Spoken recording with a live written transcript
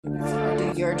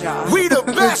your job. We the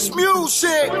best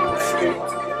music.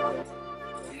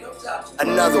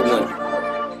 Another one.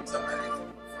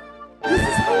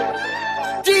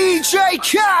 DJ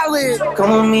Khaled.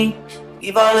 Come with me,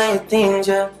 give all of your things,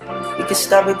 yeah. We can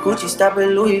stop at Gucci, stop at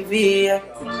Louis V, yeah.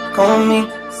 Come with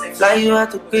me, fly you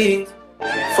out to Greece.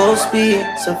 Full speed,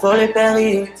 so for the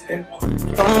Paris, yeah.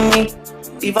 Come with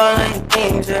me, give all of your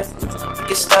things, yeah. We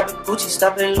can stop at Gucci,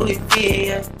 stop at Louis V,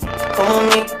 yeah. Come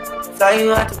with me, fly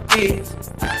you out to Greece.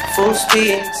 Full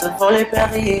speed, so for the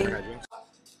Paris.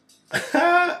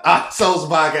 Soul's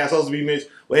Podcast, supposed to be Mitch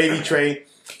with AV Trey.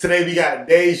 Today we got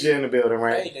Deja in the building,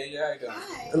 right? Hey, Deja, how you doing?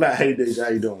 Hi. Hey, Deja, how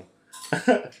you doing?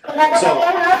 So,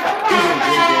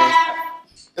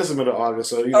 it's the middle of August,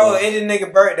 so you know. It's a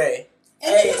nigga birthday.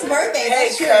 It's his birthday. Hey,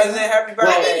 That's true. cousin, happy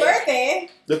birthday. Happy birthday.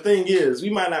 The thing is, we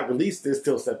might not release this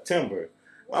till September.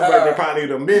 My birthday probably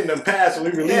done passed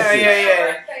when we release it.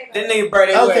 Yeah. That nigga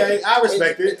birthday. Okay, I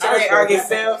respect it. Today, August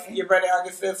 5th. Your birthday,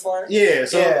 August 5th for it? Yeah,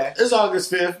 so it's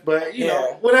August 5th, but you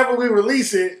know, whenever we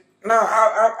release it. No,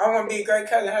 I want to be a great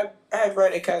cousin. Happy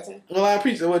birthday, cousin. Well, I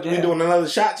appreciate it. What, we doing another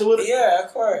shot to it? Yeah,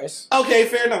 of course. Okay,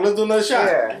 fair enough. Let's do another shot.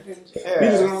 Yeah. We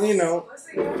just gonna, you know,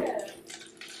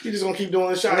 you just gonna keep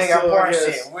doing shots. Nigga, I'm pouring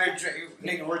shit. We're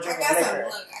drinking liquor. I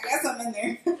got something in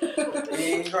there.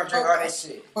 Yeah, you gonna drink all that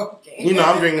shit. Okay. You know,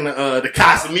 I'm drinking the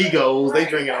Casamigos. They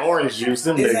drinking orange juice.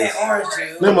 Them This niggas. ain't orange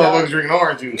juice. Them motherfuckers drinking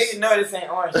orange juice. Nigga know this ain't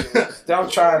orange juice.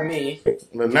 Don't try me.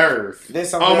 The nerve.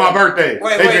 This On my birthday.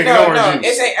 Wait, they drinking no, orange no. juice.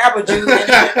 This ain't apple juice. It's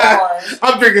orange.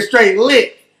 I'm drinking straight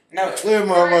lit. No. Little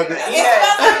motherfucker.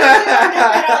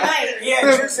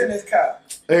 Yeah, juice in this cup.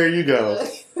 There you go.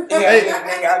 Yeah,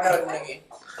 nigga, I know the nigga.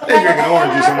 They drinking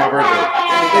orange juice on my birthday.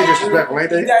 They disrespectful, ain't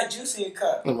they? You got juice in your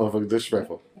cup. Them motherfuckers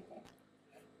disrespectful.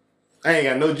 I ain't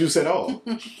got no juice at all.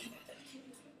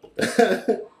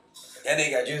 That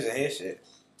nigga got juice in his shit.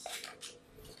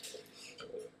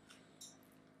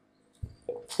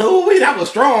 Ooh, that was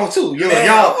strong too. Yo,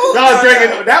 y'all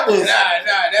drinking. That was. Nah,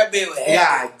 that bit was hectic.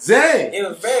 God dang. It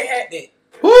was very hectic.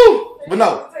 Woo! But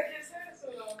no.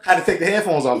 Had to take the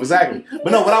headphones off, exactly.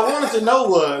 But no, what I wanted to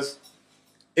know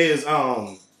is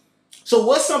so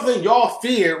what's something y'all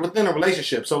fear within a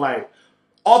relationship? So like,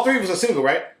 all three of us are single,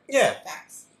 right? Yeah.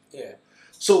 Yeah.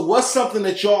 So what's something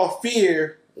that y'all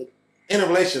fear in a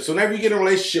relationship? So whenever you get in a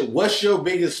relationship, what's your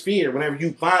biggest fear whenever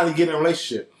you finally get in a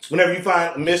relationship? Whenever you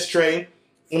find Miss Trey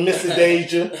and Mr.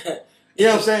 Deja. You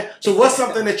know what I'm saying? So what's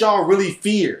something that y'all really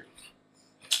fear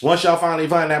once y'all finally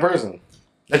find that person?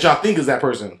 That y'all think is that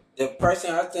person? The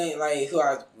person I think, like, who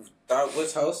I thought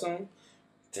was wholesome,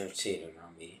 them cheating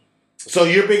on me. So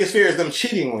your biggest fear is them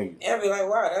cheating on you? Yeah, be like,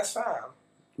 wow, that's foul.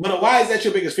 But why is that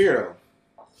your biggest fear,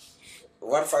 though?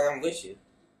 What if I'm with you?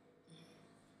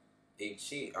 You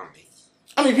cheat on me.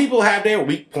 I mean, people have their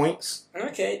weak points.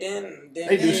 Okay, then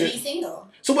They do shit. Be single.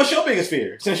 So what's your biggest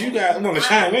fear? Since you guys want to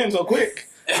chime in so quick.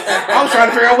 I was trying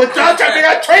to figure out what y'all trying to figure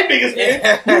out Trey's biggest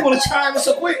fear. You want to chime in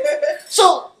so quick.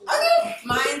 So. Okay.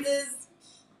 Mine is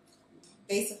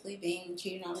basically being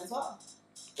cheated on as well.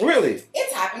 Really?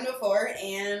 It's happened before,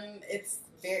 and it's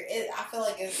I feel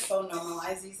like it's so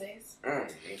normalized these days.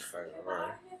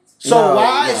 So No,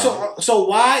 why? no. So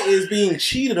why is being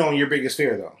cheated on your biggest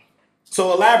fear, though?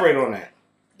 So elaborate on that.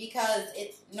 Because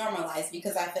it's normalized.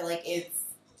 Because I feel like it's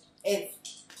a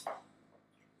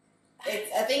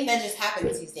thing that just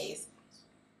happens these days.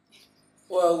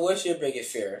 Well, what's your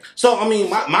biggest fear? So I mean,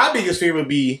 my biggest fear would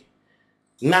be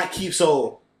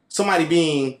somebody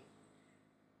being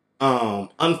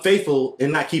unfaithful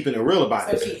and not keeping it real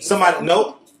about it.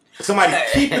 Somebody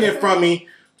keeping it from me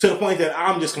to the point that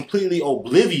I'm just completely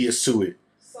oblivious to it.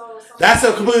 That's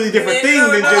a completely different thing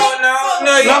than just.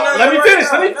 No, let me finish.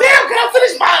 Can I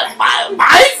finish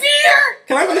my fear?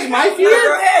 Can I finish my fear? No,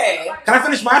 go ahead. Can I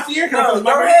finish my fear? Go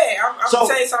ahead. I'm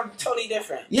saying something totally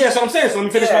different. Yeah, so I'm saying. So let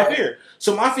me finish my fear.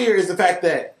 So my fear is the fact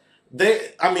that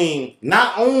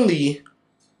not only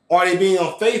are they being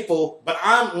unfaithful, but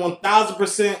I'm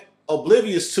 1,000%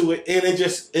 oblivious to it, and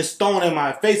it's thrown in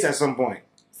my face at some point.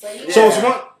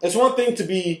 So it's one thing to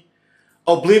be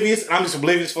oblivious, and I'm just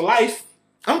oblivious for life.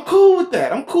 I'm cool with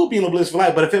that. I'm cool being oblivious for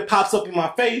life, but if it pops up in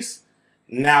my face,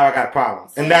 now I got a problem,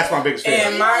 and that's my biggest fear.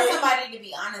 And you want somebody to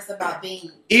be honest about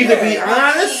being either be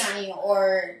honest,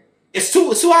 or it's two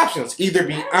options: either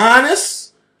be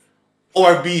honest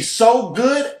or be so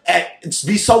good at it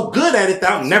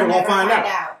that I'm never gonna find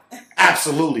out.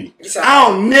 Absolutely. I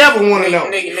don't never want to know.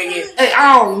 Nigga. Hey,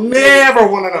 I don't never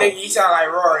want to know. Nigga, you sound like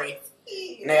Rory.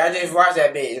 Nigga, I just watched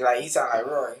that bitch. Like, he sound like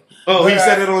Rory. Oh, he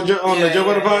said it on the Joe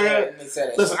Budden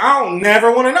podcast? Listen, I don't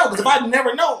never want to know, because if I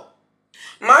never know.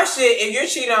 My shit, if you're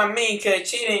cheating on me, because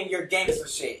cheating, you're gangster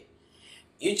shit.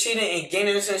 You cheating and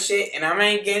getting some shit, and I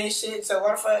ain't getting shit. So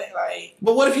what if I like?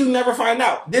 But what if you never find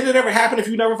out? Did it ever happen if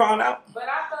you never found out? But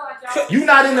I feel like y'all. You're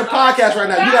not in the podcast right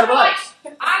now. You gotta relax.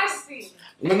 Honesty.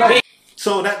 No.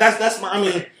 So that's my. I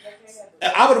mean,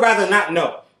 I would rather not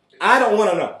know. I don't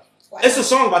want to know. It's a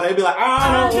song about that. They'd be like,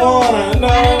 I don't want to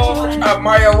know.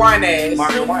 Mario Winans.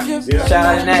 Mario Winans. Yeah. Shout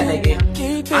out to that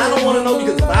nigga. I don't want to know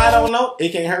because if I don't know,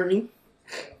 it can't hurt me.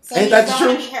 So Ain't you that the don't truth?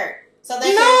 want to be hurt. So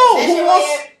that's No, your, who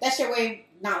wants- that's your way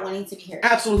of not wanting to be hurt.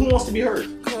 Absolutely. Who wants to be hurt?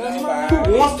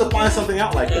 Who wants to find something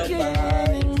out like that?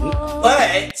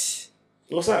 But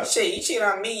What's up? shit, you cheat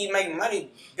on me, you make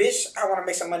money, bitch. I want to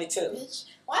make some money too. Bitch.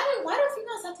 Why do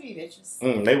females have to be bitches?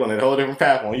 They wanted a whole different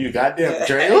path on you. Goddamn,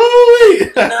 Dre.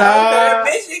 Ooh-wee. No, but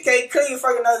bitch, you can't kill you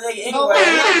fucking other nigga anyway.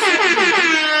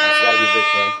 That's gotta be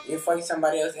bitch, man. You fucking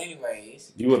somebody else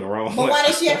anyways. You in the wrong But one. why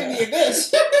does she have to be your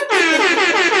bitch?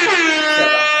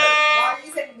 Why are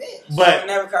you saying bitch? I But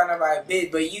never call nobody a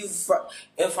bitch, but you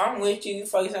if I'm with you, you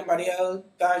fucking somebody else,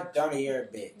 don't you're a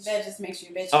bitch. That just makes you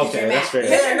a bitch. 'cause Okay, you're that's mad. fair.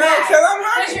 Because Yeah, you're no, mad. because I'm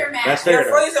Because hurt. you're mad. That's fair.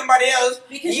 You're fucking somebody else.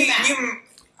 Because you're mad.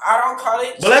 I don't call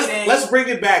it but cheating. let's bring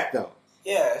it back though.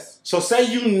 Yes. So say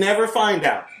you never find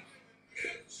out.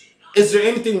 Is there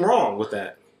anything wrong with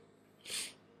that?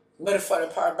 But the funny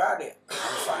part about it, I'm gonna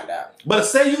find out. But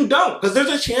say you don't, because there's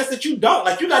a chance that you don't.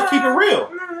 Like you gotta keep it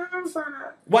real. No, I'm gonna find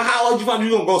out. Well, how would you find?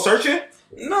 You gonna go searching?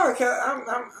 No, cause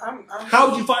I'm How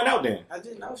would you find out then? I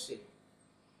just know shit.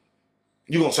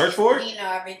 You gonna search for it? You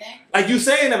know everything. Like you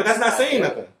saying that, but that's not saying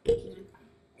nothing.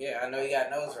 Yeah, I know you got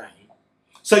nose ring.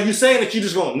 So you saying that you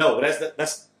just gonna know? But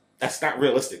that's not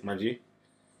realistic, my G.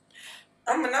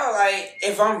 I'm gonna know, like,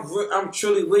 if I'm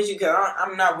truly with you, cause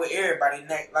I'm not with everybody.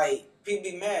 Like, people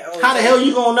be mad. Oh, How the hell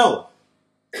you gonna know?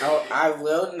 Oh, I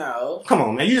will know. Come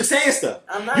on, man. You just saying stuff.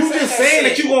 I'm not You saying just that saying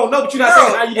shit. that you gonna know, but you're not No,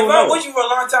 saying how you if gonna I'm know. with you for a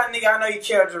long time, nigga, I know your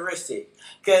characteristic.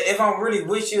 Cause if I'm really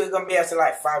with you, it's gonna be after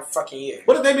like 5 fucking years.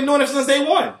 What have they been doing it since day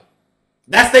one?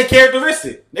 That's their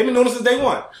characteristic. They've been doing it since day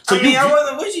one. So I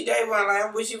wasn't with you day one. Like,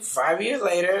 I'm with you 5 years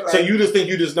later. Like, so you just think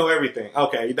you just know everything?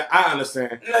 Okay, I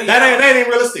understand. No, you that don't. ain't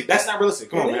realistic. That's not realistic.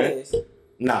 Come on, it man. is.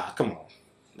 Nah, come on.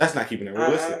 That's not keeping it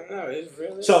realistic. No, it's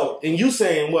realistic. So, and you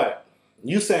saying what?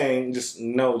 You saying just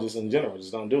no, just in general,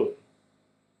 just don't do it.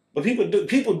 But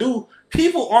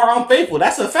people are unfaithful.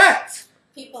 That's a fact.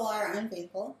 People are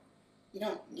unfaithful. You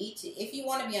don't need to. If you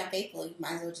want to be unfaithful, you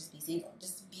might as well just be single.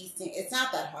 Just be single. It's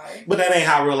not that hard. But that ain't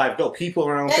how real life go. People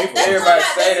are unfaithful. That's Everybody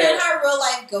say that. not how real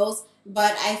life goes.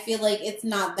 But I feel like it's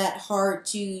not that hard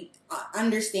to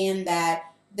understand that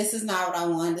this is not what I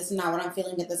want. This is not what I'm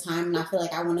feeling at the time, and I feel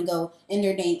like I want to go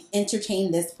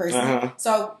entertain this person. Uh-huh.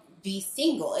 So be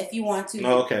single if you want to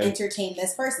entertain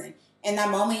this person. In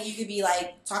that moment, you could be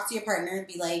like, talk to your partner and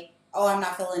be like, "Oh, I'm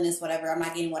not feeling this. Whatever. I'm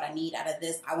not getting what I need out of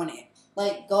this. I want it."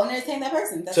 Like, go and entertain that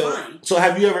person. That's fine. So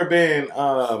have you ever been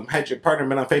had your partner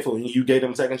been unfaithful and you gave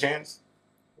them a second chance?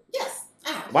 Yes, I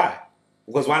have. Why?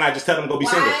 Because why not just tell them to go be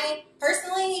single?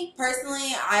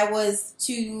 Personally, I was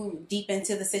too deep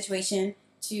into the situation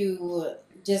to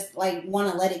just like want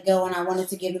to let it go, and I wanted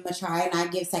to give them a try, and I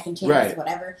give second chances,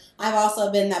 whatever. I've also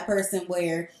been that person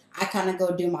where I kind of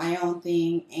go do my own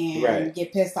thing and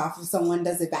get pissed off if someone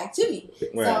does it back to me.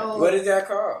 Right. So What is that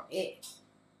called? Tit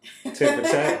for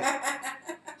tat.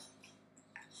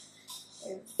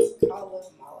 It's all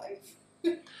of my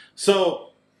life. So,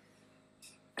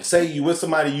 say you with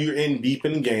somebody you're in deep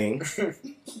in the game.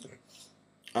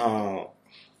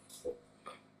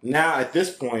 Now at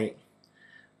this point,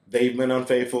 they've been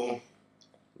unfaithful.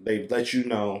 They've let you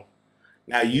know.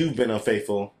 Now you've been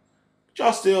unfaithful. But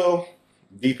y'all still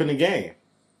deep in the game.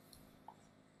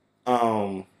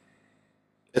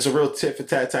 It's a real tit for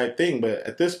tat type thing. But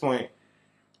at this point,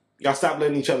 y'all stop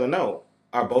letting each other know.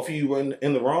 Are both of you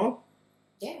in the wrong?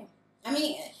 Yeah. I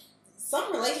mean,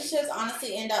 some relationships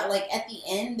honestly end up, like, at the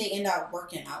end, they end up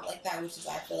working out like that, which is,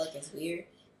 I feel like, it's weird.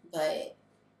 But,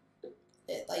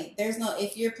 there's no,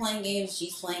 if you're playing games,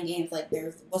 she's playing games, like,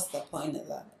 what's the point of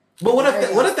that? But what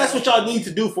if that's what y'all need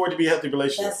to do for it to be a healthy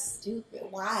relationship? That's stupid.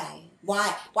 Why?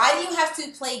 Why do you have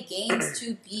to play games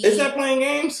to be... Is that playing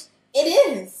games? It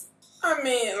is. I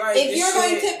mean, like, if you're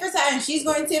going tit for tat and she's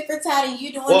going tit for tat and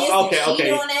you doing Well, this and she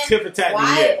doing that, tit for tat.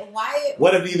 why?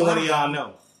 What if neither one of y'all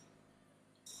know?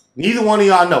 Neither one of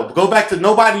y'all know. Go back to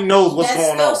nobody knows what's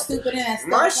going on. That's still stupid and that's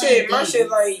still my shit,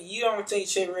 like, you don't think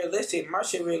shit realistic. My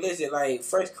shit realistic. Like,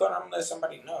 first cut, I'm gonna let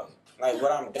somebody know, like,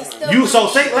 what I'm doing. Let's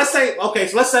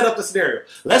set up the scenario.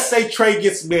 Let's say Trey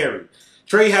gets married.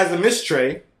 Trey has a Miss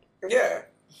Trey. Yeah.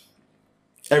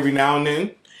 Every now and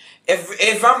then.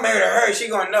 If I'm married to her, she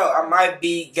gonna know I might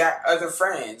got other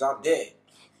friends. I'm dead.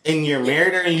 and you're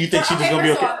married her and you think she's just gonna be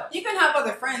first okay. of all, you can have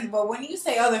other friends, but when you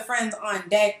say other friends on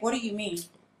deck, what do you mean?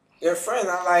 Your friends,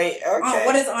 I'm like, okay.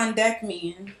 What does on deck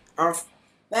mean?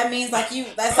 That means like you.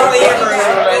 That's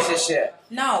polyamorous relationship.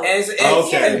 No, it's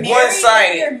okay. It's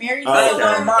one-sided. You're married to Okay.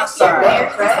 someone. My If you're side.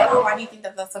 married to someone, why do you think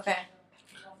that that's okay?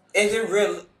 Is it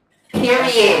real?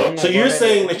 Period. So you're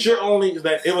saying that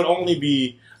that it would only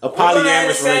be a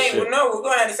polyamorous relationship, No, we're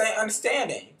going to have the same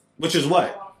understanding. which is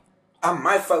what? I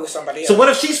might fuck with somebody else. So what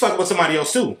if she's fucking with somebody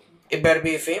else too? It better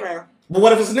be a female. But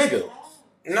what if it's a nigga?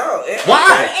 No.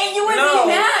 Why? And you would No. be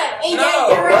mad, and No. yet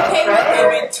you're okay with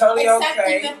her It'd be totally accepting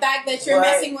okay. the fact that you're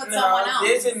messing with someone else.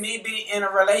 This is me being in a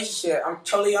relationship. I'm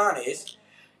totally honest.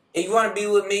 If you want to be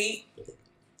with me,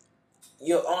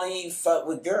 you'll only fuck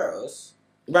with girls.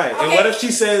 Right. Okay. And what if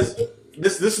she says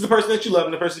this is the person that you love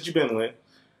and the person that you've been with?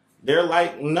 They're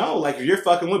like, no, like if you're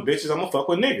fucking with bitches, I'm gonna fuck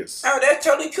with niggas. Oh, that's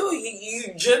totally cool.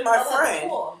 You just my Oh, that's friend.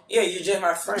 cool. Yeah, you're just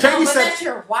my friend. Katie No, but said- that's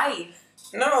your wife.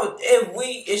 No,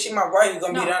 if she my wife, you're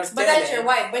gonna No, be the but understanding. that's your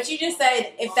wife. But you just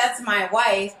said if that's my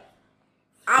wife,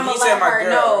 I'm You gonna said let my her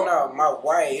girl. know. No, my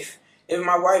wife. If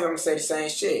my wife, I'm gonna say the same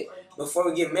shit. Before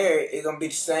we get married, it's gonna be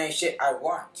the same shit I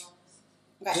want.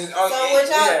 Okay. Just So only- would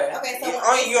y'all? yeah. Okay, so you're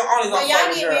only gonna when y'all fuck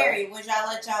with get girls. married, would y'all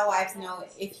let y'all wives know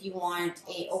if you want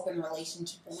a open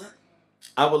relationship or not?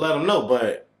 I would let them know,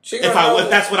 but She if gonna know, if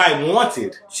that's what I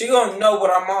wanted, she gonna know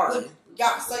what I'm on.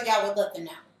 Y'all would let them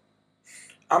know.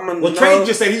 I'm gonna well, know. Trey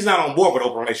just said he's not on board with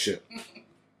open relationship.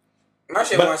 My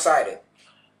shit but- one-sided.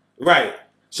 Right.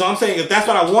 So I'm saying if that's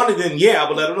what I wanted, then yeah, I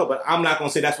would let her know. But I'm not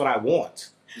gonna say that's what I want.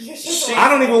 I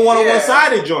don't even want a Yeah.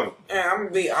 one-sided joint. And I'm gonna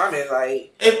be honest,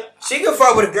 like If she can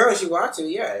fuck with a girl if she wants to.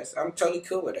 Yes, I'm totally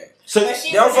cool with that. so, But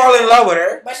she Don't would fall never- in love with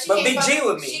her, But, she but can't be fuck, G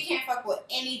with me. She can't fuck with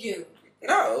any dude.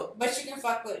 No, But you can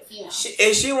fuck with females.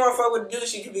 if she want to fuck with a dude,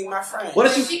 she can be my friend. What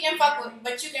But if you can fuck with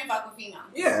females.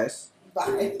 Yes.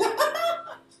 Bye.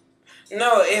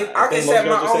 No, if I can think set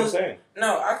most my girls are own. the same.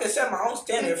 No, I can set my own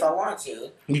standard if I want to.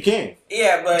 You can.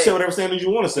 Yeah, You but say whatever standards you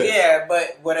want to say. yeah,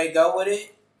 but would they go with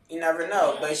it? You never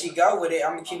know. But if she go with it,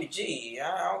 I'm gonna keep it G.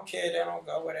 I don't care. They don't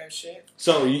go with that shit.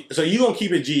 So you gonna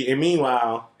keep it G, and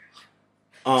meanwhile,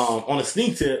 on a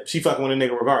sneak tip, she fucking with a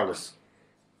nigga regardless.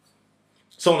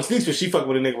 So on a sneak tip, she fucking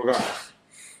with a nigga regardless.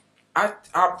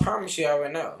 I promise you, I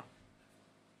would know.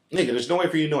 Nigga, there's no way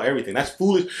for you to know everything. That's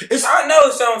foolish. I know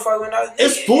someone fuck with another.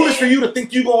 It's foolish for you to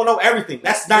think you gonna know everything.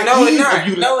 That's not No, it's easy not. of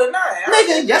you to. No, it's not.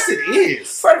 Nigga, yes it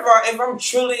is. First of all, if I'm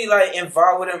truly like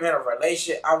involved with him in a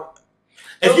relationship,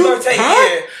 If it's you gonna take huh?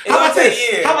 years. It's How gonna about take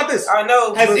this? years. How about this? I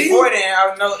know Has before any- then.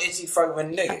 I know if she fucking with a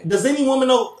nigga. Does any woman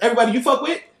know everybody you fuck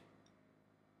with?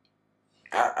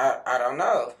 I don't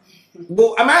know.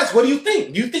 Well, I'm asking, what do you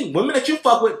think? Do you think women that you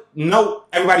fuck with know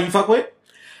everybody you fuck with?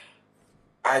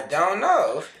 I don't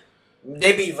know.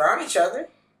 They be around each other.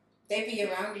 They be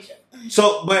around each other.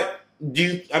 So, but do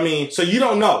you? I mean, so you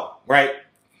don't know, right?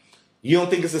 You don't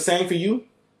think it's the same for you?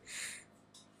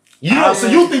 You don't. So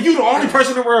you think you're the only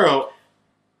person in the world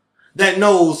that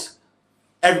knows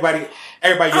everybody you I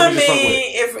just fuck with? mean,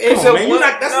 if it's Come on, a man, woman,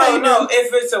 that's not even-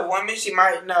 if it's a woman, she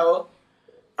might know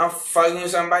I'm fucking with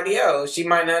somebody else. She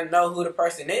might not know who the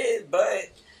person is, but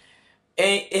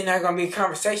it's not gonna be a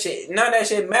conversation. None of that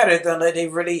shit matters unless they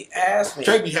really ask me.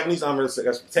 Drake be having these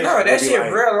expectations. No, that shit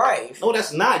like, real life. No,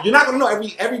 that's not. You're not gonna know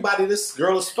everybody this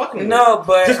girl is fucking with. No,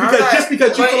 but just I'm because not, just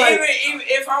because you but feel like even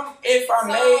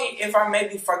if I may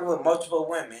be fucking with multiple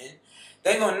women,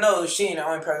 they gonna know she ain't the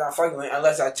only person I'm fucking with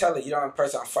unless I tell her you're the only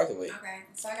person I'm fucking with. Okay,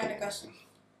 so I got a question.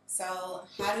 So,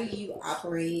 how do you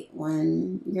operate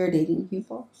when you're dating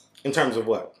people? in terms of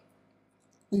what?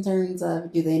 In terms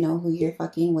of, do they know who you're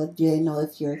fucking with? Do they know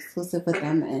if you're exclusive with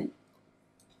them? And,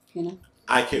 you know?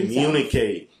 I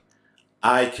communicate.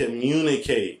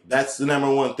 That's the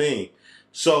number one thing.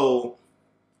 So,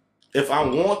 if I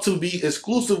want to be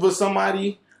exclusive with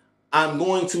somebody, I'm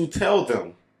going to tell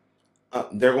them.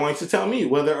 They're going to tell me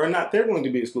whether or not they're going to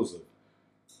be exclusive.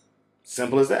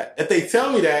 Simple as that. If they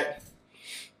tell me that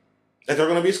they're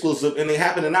going to be exclusive and they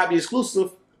happen to not be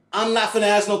exclusive, I'm not finna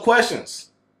ask no questions.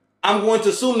 I'm going to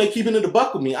assume they're keeping it a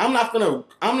buck with me. I'm not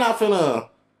finna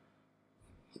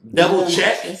double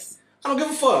check. I don't give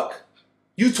a fuck.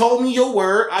 You told me your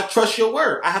word. I trust your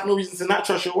word. I have no reason to not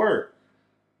trust your word.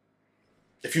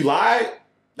 If you lie,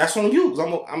 that's on you. Because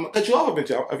I'm gonna cut you off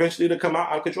eventually. Eventually, it'll come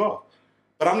out. I'll cut you off.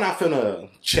 But I'm not finna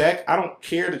check. I don't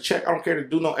care to check. I don't care to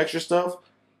do no extra stuff.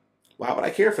 Why would I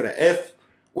care for that? If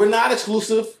we're not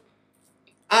exclusive,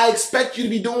 I expect you to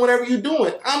be doing whatever you're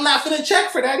doing. I'm not finna check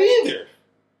for that either.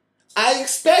 I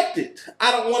expect it.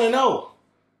 I don't want to know.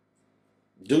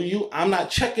 Do you? I'm not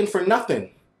checking for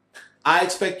nothing. I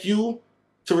expect you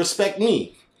to respect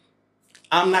me.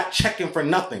 I'm not checking for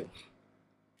nothing.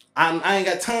 I ain't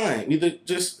got time. Either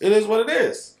just it is what it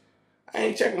is. I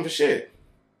ain't checking for shit.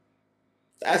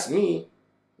 That's me.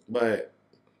 But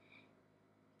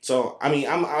so I mean,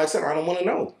 like I said, I don't want to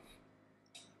know.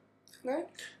 Right.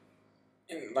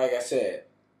 And like I said,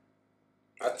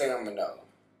 I think I'm gonna know.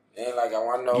 And like I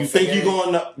want to know. You think you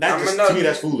gonna know? That just to me,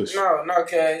 that's foolish. No,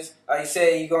 cause like you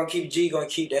said, you gonna keep G, gonna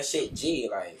keep that shit G.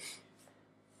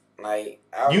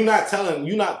 You not telling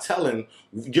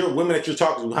your women that you're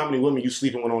talking to how many women you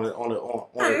sleeping with on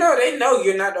I know they know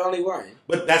you're not the only one.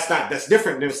 But that's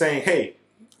different than saying, hey.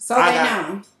 So they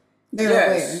know. They're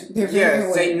aware. They're very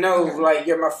aware. They know like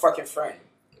you're my fucking friend.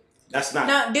 That's not.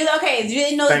 No, do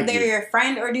they know that they're your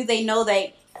friend, or do they know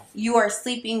that you are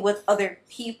sleeping with other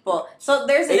people? So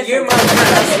there's a difference. You're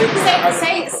my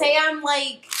friend. Say I'm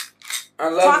like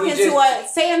I'm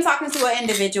talking to an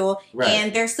individual, right,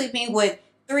 and they're sleeping with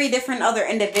 3 different other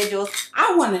individuals.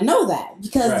 I want to know that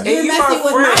because you're messing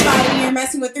with my body, and you're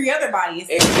messing with 3 other bodies.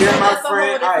 If you're my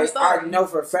friend, I know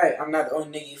for a fact I'm not the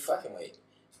only nigga you fucking with.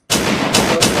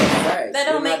 That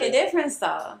don't make a difference,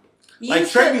 though. Like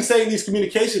Trey be saying these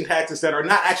communication tactics that are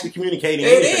not actually communicating.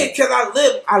 It is because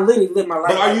I literally live my life.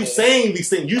 But are you saying these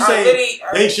things? You saying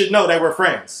they should know that we're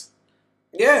friends?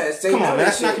 Yes, come on, man,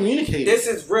 that's not communicating. This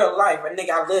is real life, a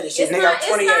nigga. I live this shit. Nigga, I'm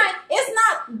 28. It's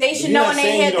not. They should know in their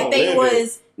head that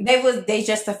they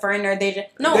just a friend, or they just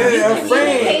no. You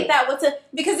communicate that with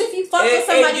because if you fuck with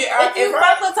somebody, if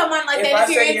fuck with someone like that,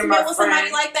 if you're intimate with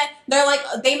somebody like that, they're like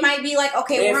they might be like,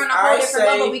 okay, we're on a whole different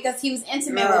level because he was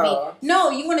intimate with me. No,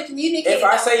 you want to communicate. If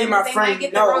I say you're my friend, they might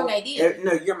get the wrong idea.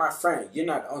 No, you're my friend. You're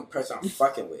not the only person I'm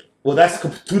fucking with. Well, that's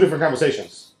 2 different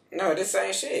conversations. No, this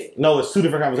ain't shit. No, it's 2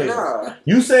 different conversations. No.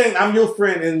 You saying I'm your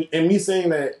friend and me saying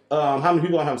that how many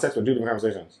people I'm having sex with 2 different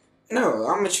conversations. No,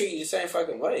 I'm gonna treat you the same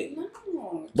fucking way.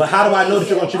 No. But how do I know that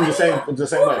you're gonna treat me the same way?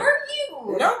 Who hurt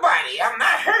you? Nobody. I'm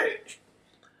not hurt.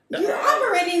 You're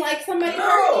operating like somebody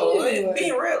hurt you.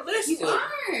 Being realistic. You are.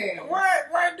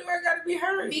 Why do I gotta be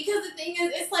hurt? Because the thing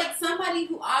is, it's like somebody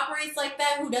who operates like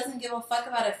that, who doesn't give a fuck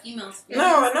about a female's feelings.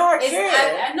 No, I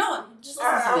can't. I know. Just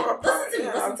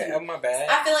listen to me. Oh, my bad.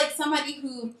 I feel like somebody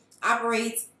who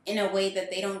operates in a way that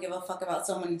they don't give a fuck about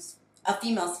a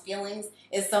female's feelings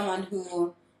is someone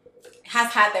who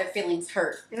has had their feelings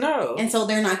hurt. No. And so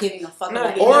they're not giving a fuck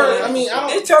about it. Or, I mean,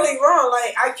 it's totally wrong.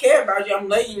 Like, I care about you. I'm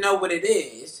letting you know what it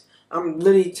is. I'm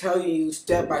literally telling you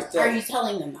step by step. Are you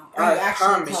telling them though? Are you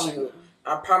actually telling them?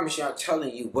 I promise you I'm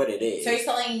telling you what it is. So you're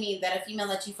telling me that a female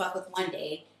that you fuck with one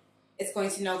day is going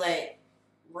to know that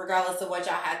regardless of what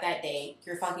y'all had that day,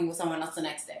 you're fucking with someone else the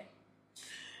next day?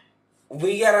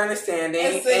 We gotta understand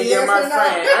that and you're my friend.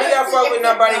 I ain't gotta fuck with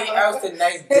nobody else the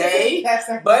next day.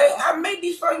 But I may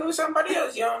be fucking with somebody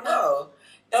else. You don't know.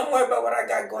 Don't worry about what I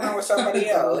got going on with somebody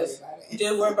else.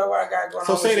 Just worry about what I got going on.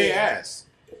 So say they ask.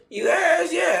 You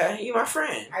ask, yeah. You my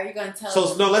friend. Are you gonna tell?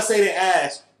 So no, let's say they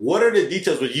ask. What are the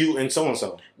details with you and so and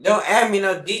so? Don't add me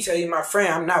no detail. You my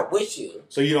friend. I'm not with you.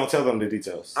 So you don't tell them the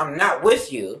details. I'm not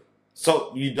with you.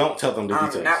 So you don't tell them the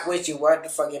details. I'm not with you. What the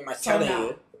fuck am I telling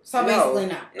you? So basically,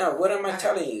 no. No, what am I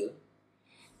telling you?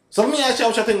 So let me ask y'all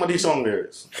what y'all think about these song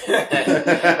lyrics.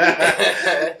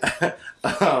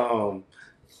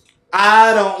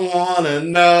 I don't want to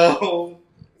know.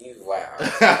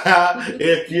 Wow.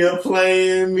 If you're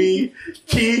playing me,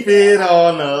 keep it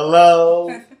on the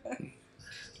low.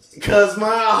 Cause my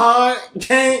heart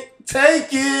can't take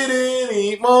it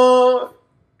anymore.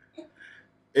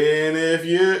 And if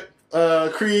you're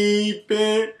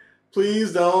creeping,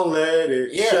 please don't let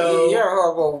it show. You're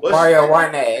horrible. Mario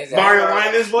Winans. Mario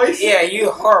Winans voice? Yeah, you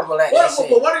horrible at that shit.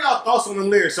 But what are y'all thoughts on the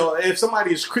lyrics? So if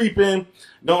somebody is creeping,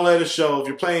 don't let it show. If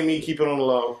you're playing me, keep it on the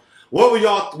low.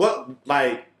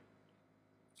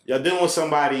 Y'all dealing with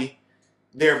somebody,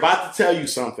 they're about to tell you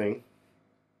something.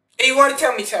 If you want to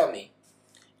tell me.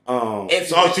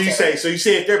 So you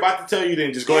say if they're about to tell you,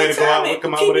 then just go ahead and go out and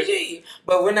come out with it.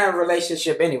 But we're not in a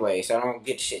relationship anyway, so I don't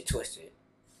get the shit twisted.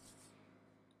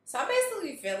 So I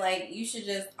basically feel like you should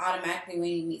just automatically, when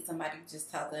you meet somebody,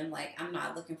 just tell them, like, I'm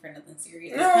not looking for nothing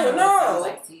serious. No.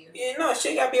 Like to you. Yeah, no,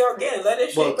 shit gotta be organic. Let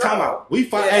that shit grow. Time out. We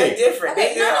find it's different.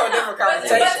 Okay, different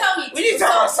conversation. But tell me, we need to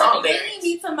talk about song lyrics. When you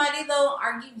meet somebody, though,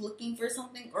 are you looking for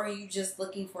something, or are you just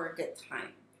looking for a good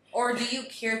time? Or do you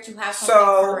care to have something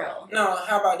for real? No,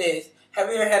 how about this? Have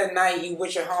you ever had a night you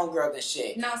with your homegirl and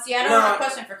shit? No, see, I don't have a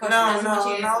question for question.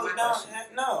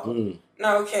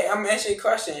 No, okay, I'm gonna ask you a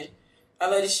question. I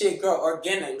let this shit go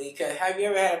organically. Cause have you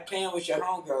ever had a plan with your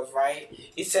homegirls, right?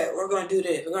 You said, we're gonna do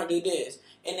this, we're gonna do this.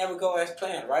 It never go as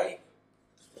planned, right?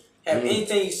 Have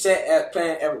anything you said as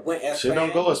planned ever went as planned? Shit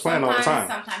don't go as planned all the time.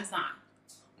 Sometimes not.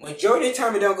 Majority of the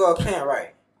time it don't go as planned,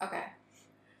 right? Okay.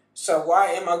 So why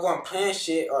am I going to plan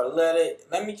shit or let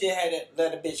me just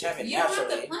let a bitch have it You don't have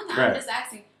naturally? to plan that. Right. I'm just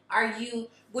asking. Are you?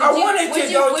 I wanted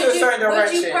to go to a certain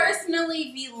Would you direction.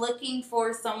 personally be looking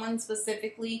for someone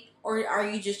specifically, or are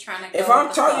you just trying to? Go If I'm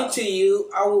with the talking flow? to you,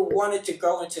 I would want it to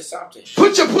go into something.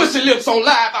 Put your pussy lips on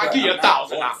live. I'll But give you I'm not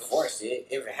 $1,000. gonna force it.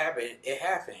 If it happened, it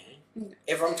happened.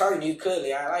 If I'm talking to you,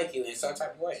 clearly I like you in some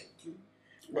type of way.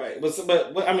 Right,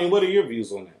 but I mean, what are your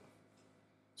views on that?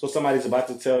 So somebody's about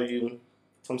to tell you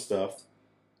some stuff.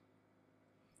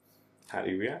 How do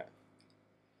you react?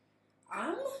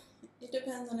 It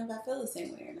depends on if I feel the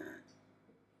same way or not.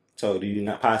 So do you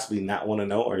not possibly not want to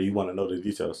know, or do you want to know the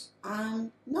details?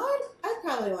 No, I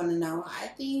probably want to know. I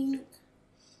think.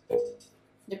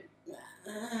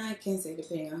 I can't say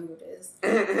depending on who it is.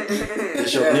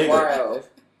 It's your That's nigga. wild.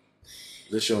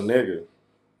 This your nigga.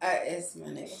 It's my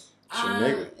nigga. It's your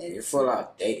nigga. You're full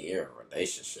out dating your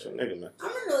It's relationship. your nigga, man.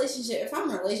 I'm in a relationship. If I'm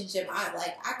in a relationship,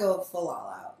 I go full all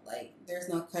out. Like, there's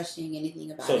no questioning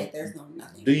anything about So, it. There's no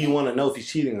nothing. Do you want to know if he's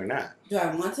cheating or not? Do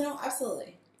I want to know?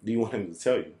 Absolutely. Do you want him to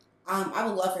tell you? I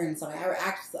would love for him to tell me.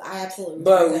 I absolutely.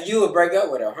 But respect you would break up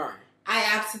with her, huh? I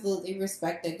absolutely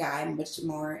respect a guy much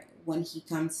more when he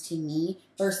comes to me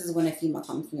versus when a female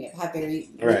comes to me.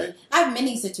 I have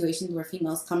many situations where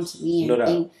females come to me and No doubt.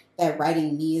 think that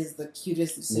writing me is the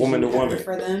cutest decision Woman to ever woman.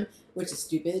 for them, which is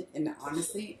stupid. And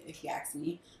honestly, if you ask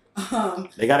me,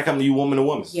 They got to come to you woman to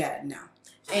woman. yeah, no.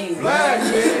 Anyway,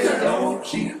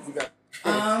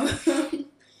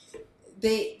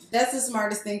 that's the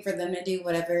smartest thing for them to do.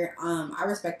 Whatever. I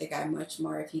respect the guy much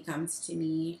more if he comes to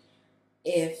me.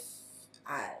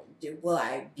 Will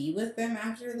I be with them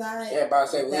after that? Yeah, about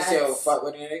to say, we That's- still fuck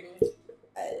with a nigga?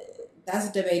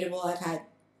 That's debatable. I've had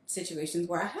situations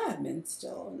where I have been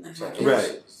still, and I So, haven't.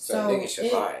 Right. So, So, niggas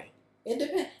should lie. It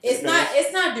depends. It's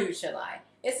not dude should lie.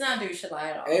 It's not dude should lie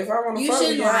at all. If I want to You fuck with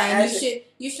should you, lie.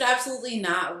 You should absolutely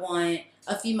not want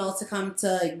a female to come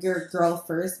to your girl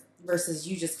first versus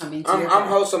you just coming to your girl. I'm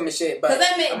wholesome and shit, but Because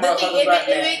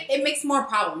it it makes more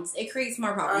problems. It creates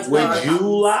more problems. Would Would you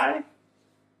lie?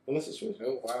 Unless it's true.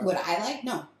 Oh, wow. Would I like?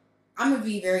 No. I'm gonna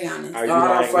be very honest. Are you No, I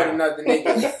don't lying fuck now? another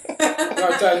nigga.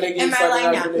 Don't tell a nigga you Am I fuck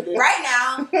lying now? another nigga. Right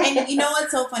now, and you know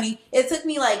what's so funny? It took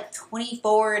me like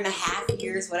 24 and a half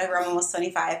years, whatever, I'm almost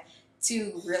 25,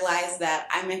 to realize that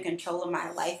I'm in control of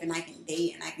my life and I can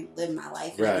date and I can live my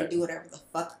life and I Right. can do whatever the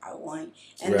fuck I want.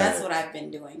 And Right. that's what I've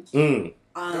been doing. Mm.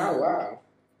 Oh, wow.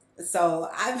 So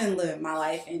I've been living my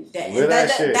life, and Live that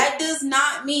shit. that does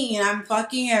not mean I'm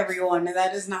fucking everyone, and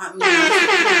that does not mean That's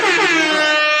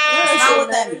not what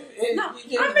that means. No, I'm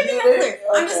making it clear.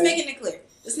 I'm just making it clear.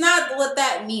 It's not what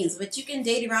that means, but you can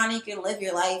date around, you can live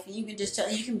your life, and you can just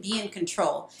you can be in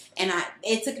control. And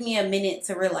it took me a minute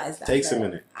to realize that. Takes a but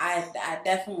minute. I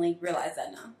definitely realize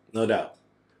that now. No doubt.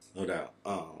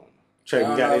 Trey, we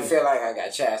I got don't it. feel like I got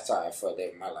chastised for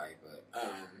living my life, but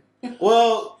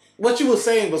Well, what you were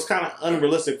saying was kind of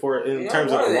unrealistic for in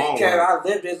terms of the long because run. I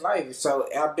lived this life, so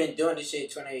I've been doing this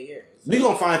shit 28 years. We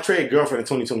gonna find Trey a girlfriend in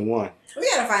 2021. We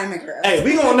gotta find him a girl. Hey,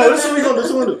 we gonna know. This is what we gonna do. This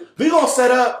is what we gonna do. We gonna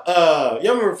set up. You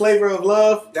remember Flavor of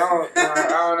Love? I don't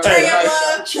know. Trey of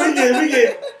Like, Love. We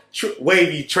get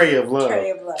wavy Trey of Love. Trey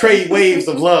of Love. Trey Waves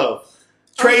of Love.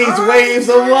 Trey's Waves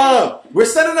of Love. We're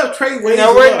setting up Trey Waves no,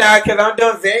 of we're Love. not, because I'm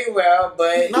doing very well,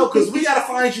 but... No, because we gotta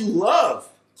find you love.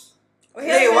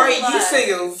 Hey, why are you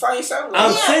single? Find yourself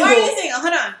I'm love. single. Why are you single?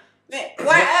 Hold on. Man,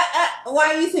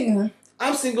 why are you single?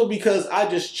 I'm single because I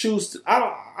just choose to.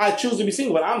 I choose to be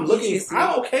single, but I'm looking. choose to be-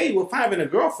 I'm okay with having a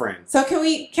girlfriend. So can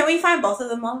we find both of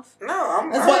them love? No,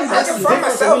 I'm That's I what can that's find the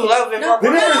difference myself for me. love if No, I The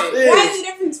want difference it. is- why is the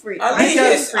difference for you? I Why is the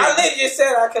difference for you? literally just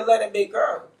said I could let a big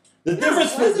girl. The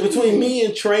difference why is it- between me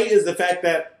and Trey is the fact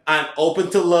that I'm open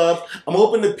to love. I'm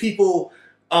open to people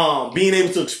being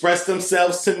able to express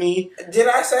themselves to me. Did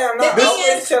I say I'm The not thing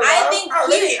open is, to love? I think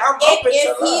I'm open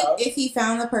to love. if he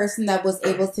found the person that was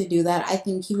able to do that, I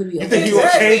think he would be You open. think he to will it.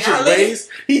 Exactly. change his I literally- ways?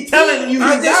 He telling you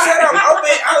I he's just said not. I'm open.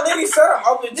 I literally said I'm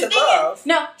open The to thing love. is,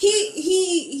 no,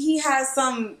 he has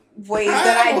some ways I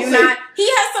that I will do say- not. He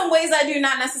has some ways I do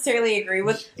not necessarily agree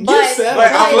with, You but said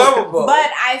But I'm it. lovable. But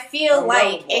I feel I'm like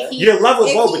lovable. if he You're lovable,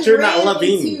 if but he you're not ran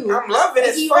loving. into- I'm loving if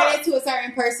as he fuck. ran into a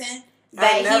certain person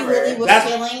that he never- really was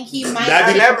That's- feeling, he might.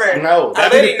 That'd be I the- never- no. I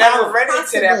That'd be literally the never problem. ran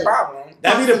into that Possibly. problem.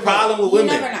 That'd be the problem with You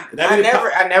women. never know. That'd be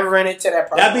the I never ran into that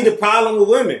problem. That'd be the problem with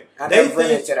women. I They never ran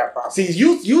think. into that problem. See,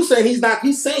 you saying he's not.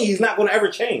 He's saying he's not going to ever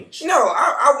change. No,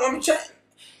 I want to change.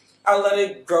 I let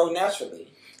it grow naturally.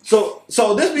 So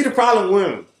this be the problem with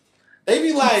women. They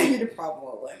be That's like, the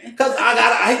problem with women. because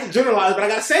I hate to generalize, but I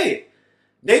gotta say it.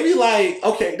 They be like,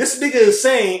 okay, this nigga is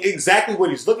saying exactly what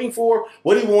he's looking for,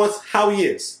 what he wants, how he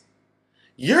is.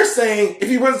 You're saying if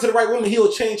he runs into the right woman,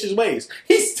 he'll change his ways.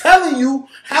 He's telling you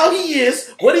how he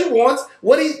is, what he wants,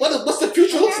 what's the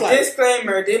future looks like.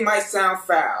 Disclaimer: this might sound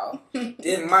foul.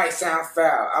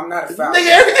 I'm not a foul. Nigga,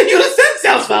 everything you just said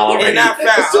sounds foul already. It's not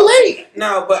foul. It's too late.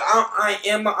 No, but I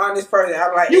am an honest person.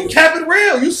 I like you kept it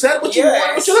real. You said what you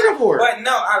want, what you're looking for. But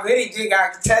no, I really did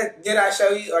got text. Did I show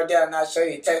you or did I not show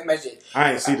you a text message?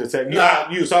 I ain't see the text.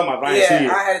 You was talking about, but I ain't see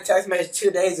it. I had a text message 2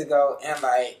 days ago, and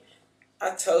like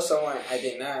I told someone I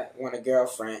did not want a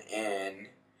girlfriend, and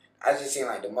I just seemed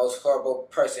like the most horrible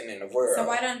person in the world. So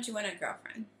why don't you want a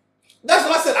girlfriend? That's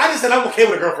what I said. I just said I'm okay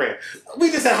with a girlfriend. We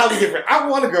just said how we different. I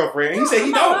want a girlfriend. He said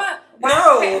he don't.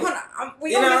 No. Okay, hold on.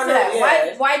 We don't get to that.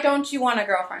 Yeah. Why don't you want a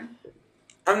girlfriend?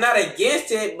 I'm not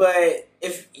against it, but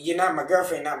if you're not my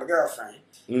girlfriend, not my girlfriend.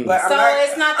 But so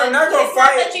it's not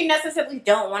that you necessarily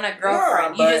don't want a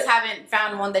girlfriend. No, you just haven't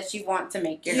found one that you want to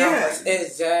make your girlfriend.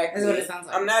 Exactly. That's what it sounds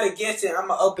like. I'm not against it.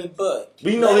 I'm an open book.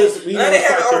 We know his. Let it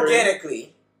happen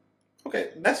organically. Okay,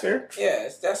 that's fair.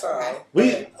 Yes, that's all.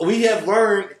 We have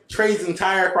learned Trey's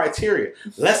entire criteria.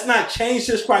 Let's not change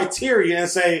his criteria and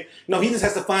say no. He just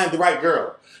has to find the right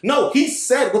girl. No, he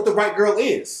said what the right girl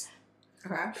is.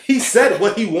 Okay. He said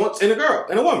what he wants in a girl,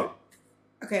 in a woman.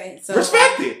 Okay, so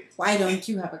respect it. Why don't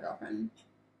you have a girlfriend?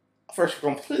 For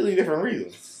completely different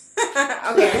reasons.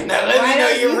 Okay. Now let me know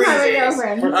your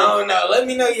reasons. Oh no, let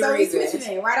me know your reasons.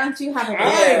 Why don't you have a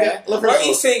girlfriend? Why are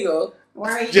you single?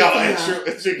 Why are you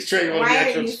single? Why are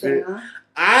you single?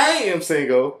 I am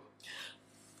single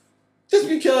just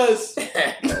because.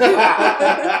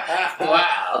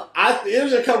 Wow.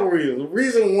 There's a couple reasons.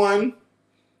 Reason one,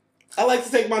 I like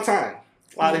to take my time.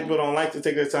 A lot of people don't like to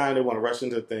take their time. They want to rush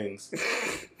into things.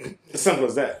 As simple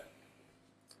as that.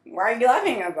 Why are you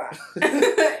laughing at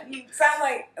that? You sound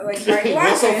like why are you laughing?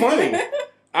 What's so funny?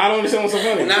 I don't understand what's so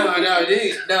funny. No,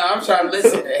 I'm trying to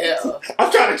listen to hell.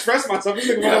 I'm trying to express myself. This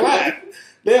nigga want to laugh.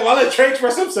 Damn, I let Trey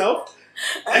express himself.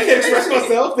 I can't express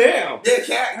myself. Damn.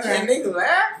 Can nigga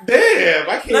laugh? Damn,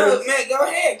 I can't. No, man, go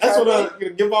ahead. That's what I'm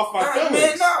gonna give off my feelings.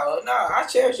 Man, no, I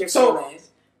cherish your feelings.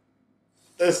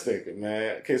 This nigga,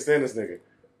 man, I can't stand this nigga.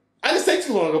 I just take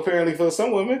too long, apparently, for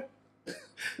some women.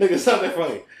 Nigga, something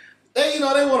funny. They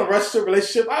want to rush to a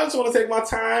relationship. I just want to take my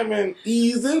time and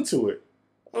ease into it.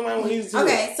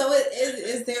 Okay, so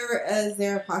is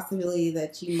there a possibility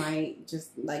that you might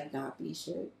just not be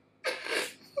shit?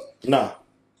 No.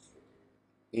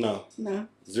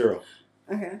 Zero.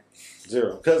 Okay.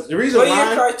 Zero. Because the reason why... What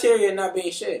are your criteria not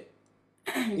being shit?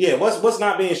 Yeah, what's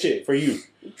not being shit for you?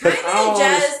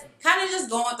 Kind of just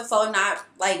going with the flow, not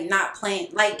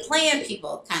playing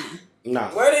people, kind of. Nah.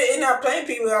 Where it not playing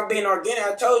people, I'm being organic.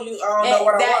 I told you I don't know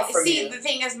what I want from you. See, the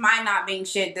thing is, my not being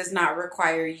shit does not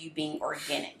require you being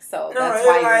organic. So that's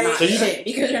why you're not shit,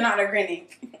 because you're not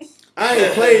organic. I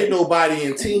ain't played nobody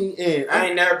in teen. I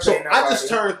ain't never played nobody. I just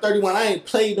turned 31. I ain't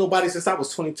played nobody since I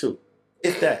was 22.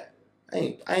 If that.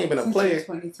 I ain't been a player.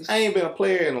 I ain't been a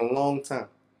player in a long time.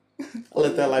 I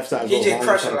let that lifestyle go. You just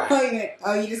crush a lot.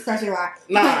 Oh, you just crush a lot.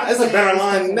 Nah, it's a better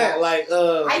line than that.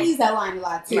 I use that line a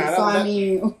lot too. I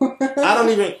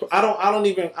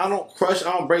don't crush.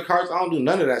 I don't break hearts. I don't do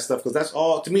none of that stuff because that's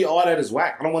all. To me, all that is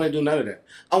whack. I don't want to do none of that.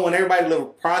 I want everybody to live a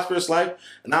prosperous life,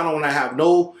 and I don't want to have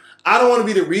no. I don't want to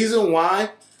be the reason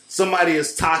why somebody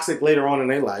is toxic later on in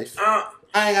their life. I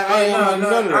ain't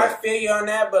none of that. I feel you on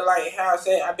that, but like how I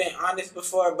said, I've been honest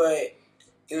before, but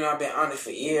I've been honest for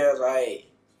years. Like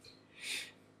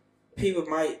people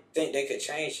might think they could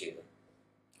change you.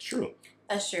 True.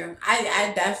 That's true.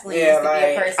 I definitely used to be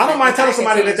a person. I don't mind telling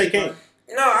somebody that they can't.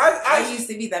 No, I used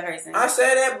to be that person. I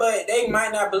say that, but they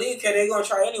might not believe because they're gonna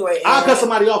try anyway. I'll cut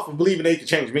somebody off for believing they can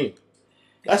change me.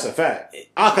 That's a fact.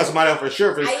 I'll cut somebody off for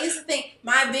sure. I used to think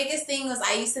my biggest thing was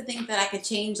I used to think that I could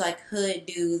change hood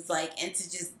dudes into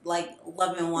just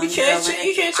loving one girl. You can't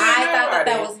change I thought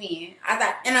that was me.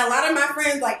 And a lot of my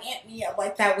friends amped me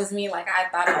up that was me. I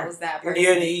thought I was that person.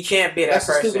 You can't be that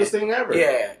person. That's the stupidest thing ever.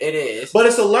 Yeah, it is. But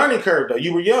it's a learning curve though.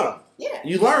 You were young. Yeah.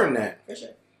 You learned that. For sure.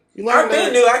 I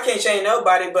really knew I can't change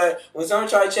nobody, but when someone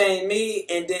try to change me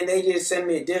and then they just send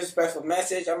me a disrespectful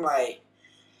message, I'm like,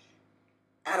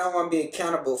 I don't want to be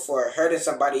accountable for hurting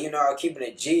somebody, keeping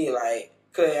a G, you got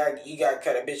to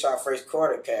cut a bitch off first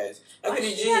quarter, cause look at the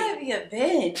G. You gotta be a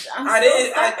bitch.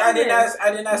 I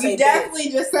did not say you definitely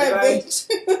bitch. Just said bitch.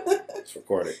 It's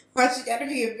recorded. Why she gotta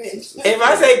be a bitch? If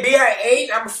I say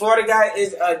B-I-H, I'm a Florida guy,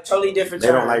 is a totally different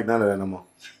term. They don't like none of that no more.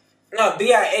 No,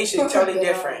 B-I-H is totally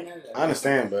different. I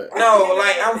understand, but... No,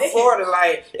 I'm Florida,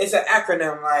 it's an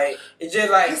acronym, it's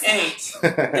just ain't.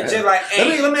 It's just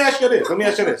ain't. Let me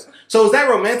ask you this. So is that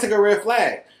romantic or red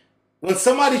flag? When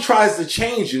somebody tries to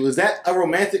change you, is that a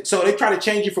romantic... So they try to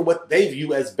change you for what they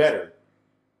view as better.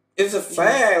 It's a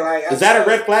flag. Like, is that a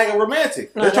red flag or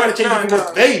romantic? They're trying to change you from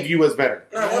what they view as better.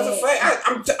 No, that's a flag.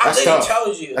 I That's literally tough.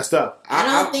 told you. That's tough. I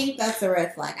don't think that's a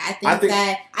red flag.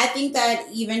 I think that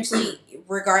eventually,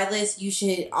 regardless, you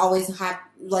should always have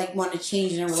want to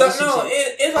change in a relationship. So no,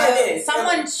 it's like this.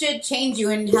 Someone should change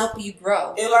you and help you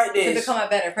grow. It's like to this. become a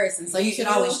better person. So you should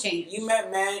always change. You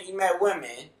met men, you met women.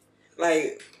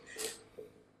 Like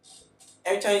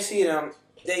every time you see them,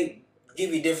 they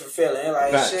give you different feeling.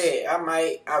 Like shit, I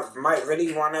might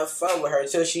really want to fuck with her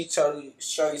until she show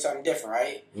you something different,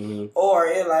 right? Mm-hmm. Or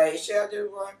it's like shit, I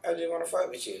just want to fuck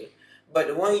with you. But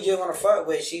the one you just want to fuck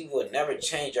with, she would never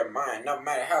change her mind, no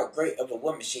matter how great of a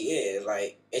woman she is.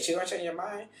 Like, is she gonna change her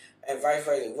mind? And vice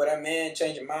versa. Would a man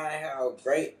change your mind? How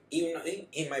great, even though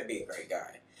he might be a great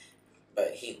guy,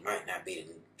 but he might not be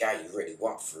the guy you really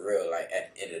want for real. Like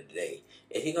at the end of the day,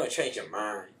 if he gonna change your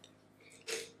mind.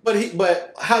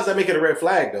 But how does that make it a red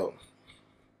flag though?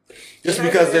 Just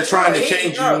because they're trying to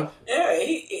change you. Yeah,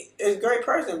 he is a great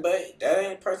person, but that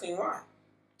ain't the person you want.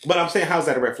 But I'm saying, how's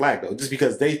that a red flag though? Just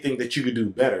because they think that you could do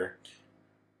better,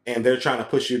 and they're trying to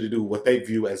push you to do what they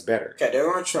view as better. Okay, they're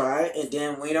gonna try, and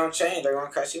then when you don't change, they're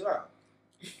gonna cut you out.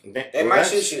 They might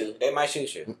shoot you.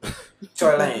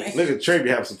 Tory Lanez. Look at Trey, we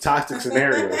have some toxic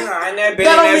scenarios. That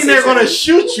don't mean they're gonna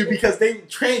shoot you because they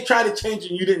try to change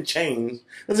and you didn't change.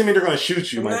 Doesn't mean they're gonna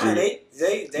shoot you, my dude.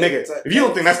 Nigga, if you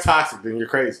don't think that's toxic, then you're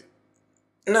crazy.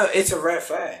 No, it's a red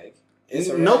flag.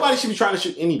 Nobody should be trying to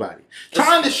shoot anybody.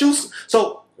 Trying to shoot.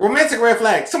 So romantic red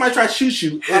flag. Somebody try to shoot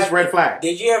you is red flag.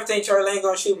 Did you ever think Tory Lanez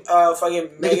gonna shoot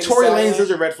fucking Megan Thee Tory Stallion? Lanez is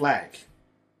a red flag.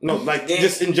 No, like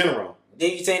just in general.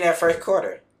 Did you think that first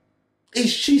quarter?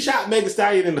 She shot Megan Thee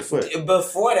Stallion in the foot.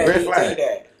 Before that, red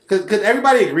flag. Because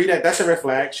everybody agreed that that's a red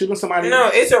flag. Shooting somebody. No,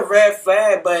 it's a red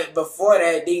flag. But before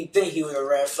that, did you think he was a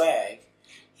red flag?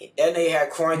 That nigga had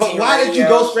quarantine. But why did you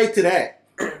go straight to that?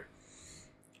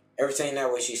 Everything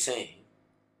that what she's saying.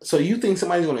 So you think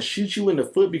somebody's gonna shoot you in the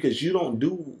foot because you don't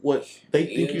do what they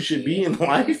think you should be in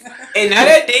life? And not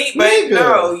that deep, but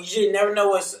no, you should never know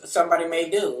what somebody may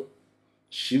do.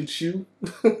 Shoot you?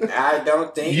 I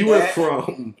don't think you went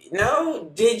from.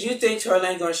 No, did you think Tory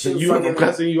Lanez gonna shoot? You were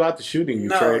cussing you out the shooting. You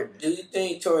no, Trey. do you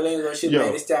think Tory Lanez gonna shoot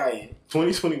Megan Thee Stallion?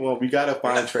 2021, we gotta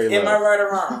find Trey Love. Am I right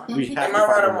or wrong? Am I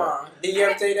right or wrong? Did you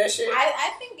ever say that shit?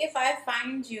 I think if I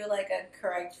find you like a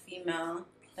correct female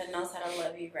that knows how to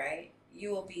love you right, you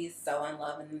will be so in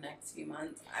love in the next few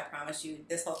months. I promise you.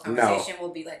 This whole conversation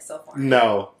will be like so fun.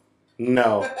 No.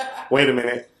 Wait a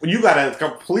minute. You got a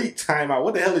complete timeout.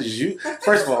 What the hell is you?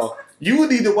 First of all, you would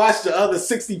need to watch the other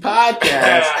 60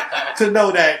 podcasts to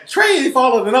know that Trey ain't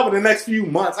falling in love in the next few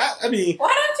months. I mean,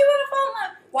 why don't you want to fall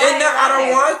in love? I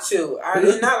don't want to.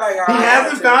 It's not like he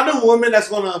hasn't found a woman that's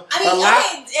gonna allow.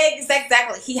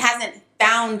 Exactly. He hasn't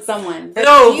found someone. But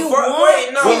no,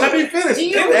 wait, no. Well, let me finish.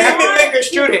 Let me make a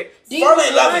student. Falling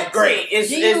in love is great.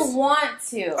 Do you want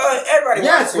to? Everybody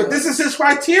wants to. But this is his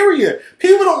criteria.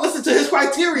 People don't listen to his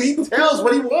criteria. He tells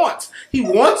what he wants. He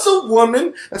wants a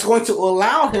woman that's going to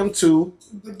allow him to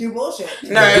do bullshit.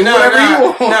 No.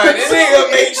 This ain't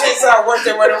gonna make shit sound worse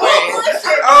than what it was.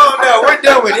 Oh no, we're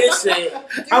done with this shit.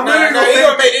 He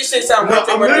gonna make this shit sound worse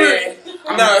than what it is.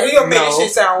 No, he gonna make this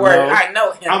shit sound worse. No. I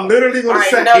know him. I'm literally gonna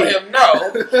say. I know him.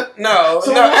 No.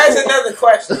 Ask another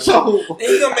question.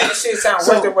 He gonna make this shit sound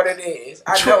worse than what it is.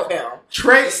 I know him.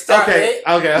 Trey. Okay.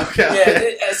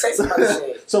 Yeah, say some other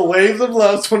shit. So, Waves of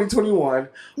Love 2021.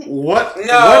 What is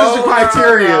the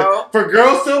criteria for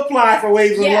girls to apply for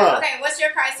Waves of Love? Okay, what's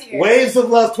your criteria? Waves of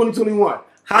Love 2021.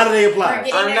 How do they apply?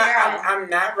 I'm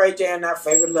not right there in that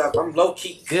favorite love. I'm low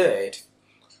key good.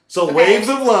 So Waves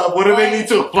of Love, what do they need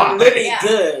to apply? I'm literally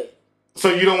good.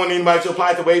 So you don't want anybody to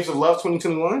apply to Waves of Love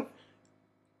 2021?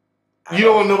 You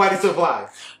don't want nobody to apply?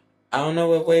 I don't know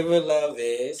what Wave of Love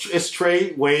is. It's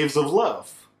Trey Waves of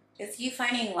Love. Is he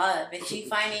finding love? Is she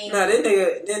finding... No, this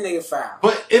nigga found.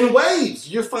 But in waves.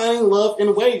 You're finding love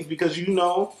in waves because you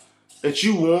know that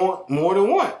you want more than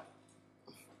one.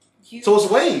 So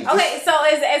it's waves. Okay, so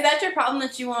is that your problem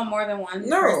that you want more than one person?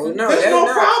 No. There's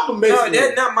no problem, basically. No,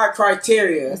 that's not my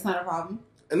criteria. That's not a problem.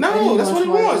 No, that's what he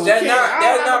wants. That's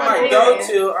not my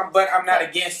go-to, but I'm not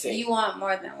against it. You want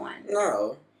more than one?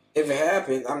 No. If it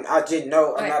happens, I didn't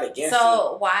know. I'm not against it.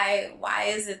 So why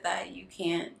is it that you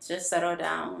can't just settle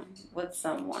down with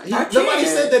someone? Nobody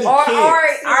said that he can't.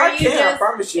 Or are you just? I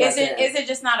promise you, is it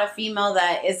just not a female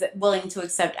that is willing to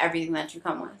accept everything that you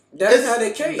come with? That's not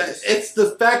the case. It's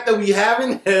the fact that we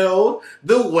haven't held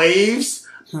the waves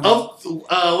of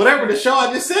whatever the show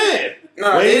I just said.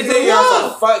 No, waves this of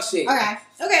love. Fuck shit.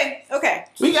 Okay.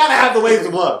 We gotta have the waves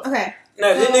of love. Okay.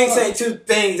 No, this nigga say two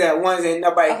things at once and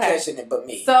nobody Okay. catching it but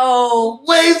me. So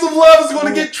Ways of love is going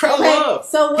to get Trey love.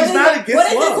 So He's not against what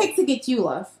does love. it take to get you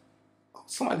love?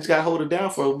 Somebody's got to hold it down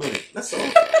for a minute. That's all.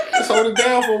 Just hold it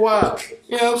down for a while.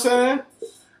 You know what I'm saying?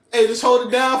 Hey, just hold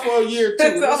it down for a year or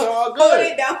two. That's all Hold good.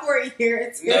 it down for a year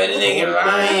or two. No, this nigga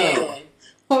lying.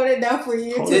 Hold it down for a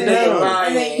year or Hold two. it down.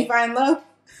 And then you find love.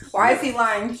 Why is he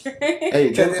lying? Hey,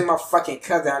 Because it's my fucking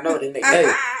cousin. I know the nigga.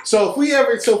 hey. So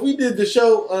if we did the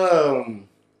show,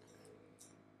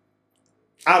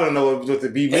 I don't know what the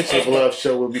B Mitchell Love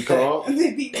show would be called.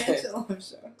 The Pete Mitchell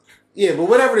show. Yeah, but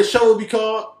whatever the show would be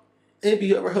called, it'd be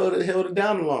whoever held it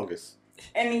down the longest.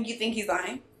 And then you think he's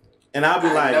lying? And I'll be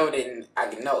I know like,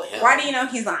 I know him. Why do you know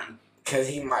he's lying? Because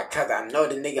he my cousin. I know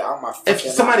the nigga on my fucking if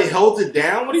somebody life. holds it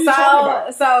down, what are you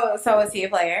talking about? So is he a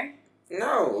player?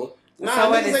 No. Nah, So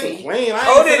what niggas is ain't he? playing. I ain't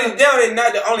Holding finna- it down is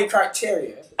not the only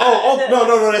criteria. Oh,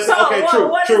 no, that's So okay.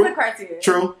 what is the criteria?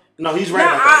 True. No, he's No, right.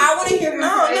 I want to hear. No.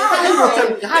 How you gonna tell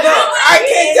me? How No, I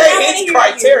can't say his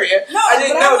criteria. No, I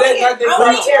just but know wanna that's hear- not the I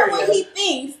want to hear what criteria. he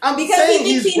thinks I'm because saying he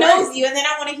thinks he's he right. knows you, and then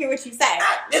I want to hear what you say.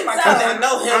 This my So- cousin. I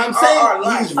know him. I'm saying all our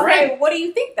life. he's Okay, right. what do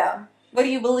you think though? What do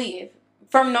you believe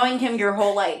from knowing him your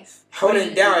whole life?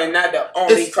 Holding down is not the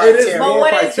only It is criteria. But more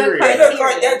what is the criteria. It looks like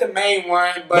criteria? that's the main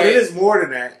one, but, But it is more than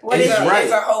that. What He's is it? right.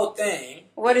 It's a whole thing.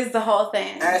 What is the whole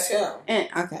thing? Ask him.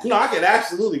 Okay. No, I could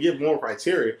absolutely give more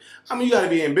criteria. I mean, you got to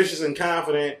be ambitious and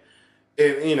confident,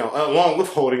 and along with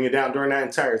holding it down during that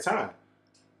entire time.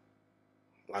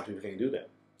 A lot of people can't do that.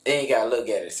 And you gotta look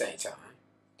at it at the same time.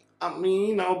 I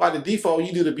mean, by the default,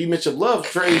 you do the B Mitchell Love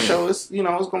trade show. It's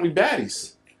it's gonna be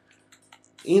baddies.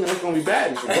 It's gonna be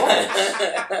baddies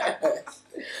regardless.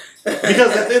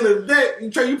 Because at the end of the day,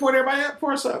 Trey, you point everybody up,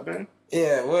 pour us up, man.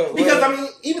 Yeah, what? Because I mean,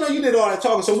 even though you did all that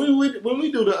talking, so when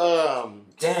we do the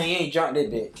damn, you ain't drunk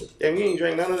that bitch. damn, you ain't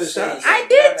drink none of this shots. I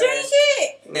did drink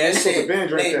it. That supposed to shit, been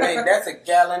drink that. nigga, that's a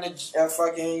gallon of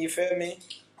fucking. You feel me?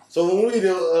 So when we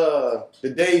do the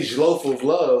day's loaf of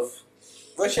love,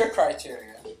 What's your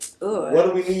criteria? Ooh. what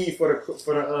do we need for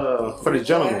the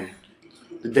gentleman?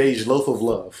 The day's loaf of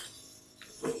love.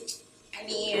 I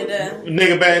need.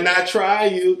 Nigga better not try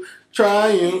you.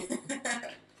 I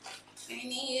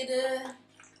need.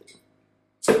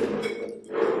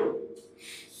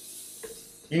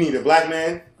 You need a black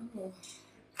man.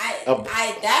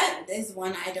 That is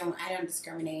one I don't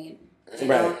discriminate.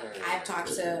 Right. I've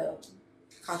talked to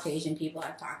Caucasian people.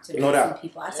 I've talked to No Mexican doubt.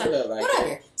 people. I've Yeah, talked like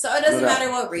whatever. So it doesn't No doubt.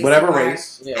 matter what race. Whatever you are.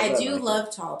 race. Yeah, I do whatever.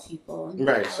 love tall people.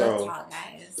 Right, I so- love tall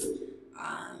guys.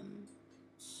 I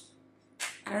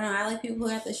don't know. I like people who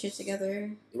have their shit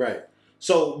together. Right.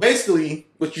 So basically,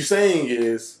 what you're saying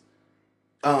is,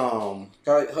 Hold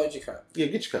your cup. yeah,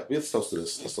 get your cup. Let's toast to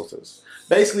this.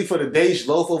 Basically, for the day's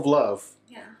loaf of love,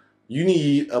 Yeah. you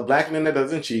need a black man that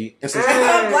doesn't cheat. And since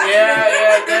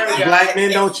Yeah, there we go. black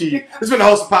men don't cheat, it's been the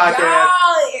host of the podcast.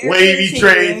 Y'all Wavy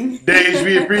irritating. trade, Dage,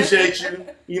 we appreciate you.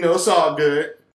 It's all good.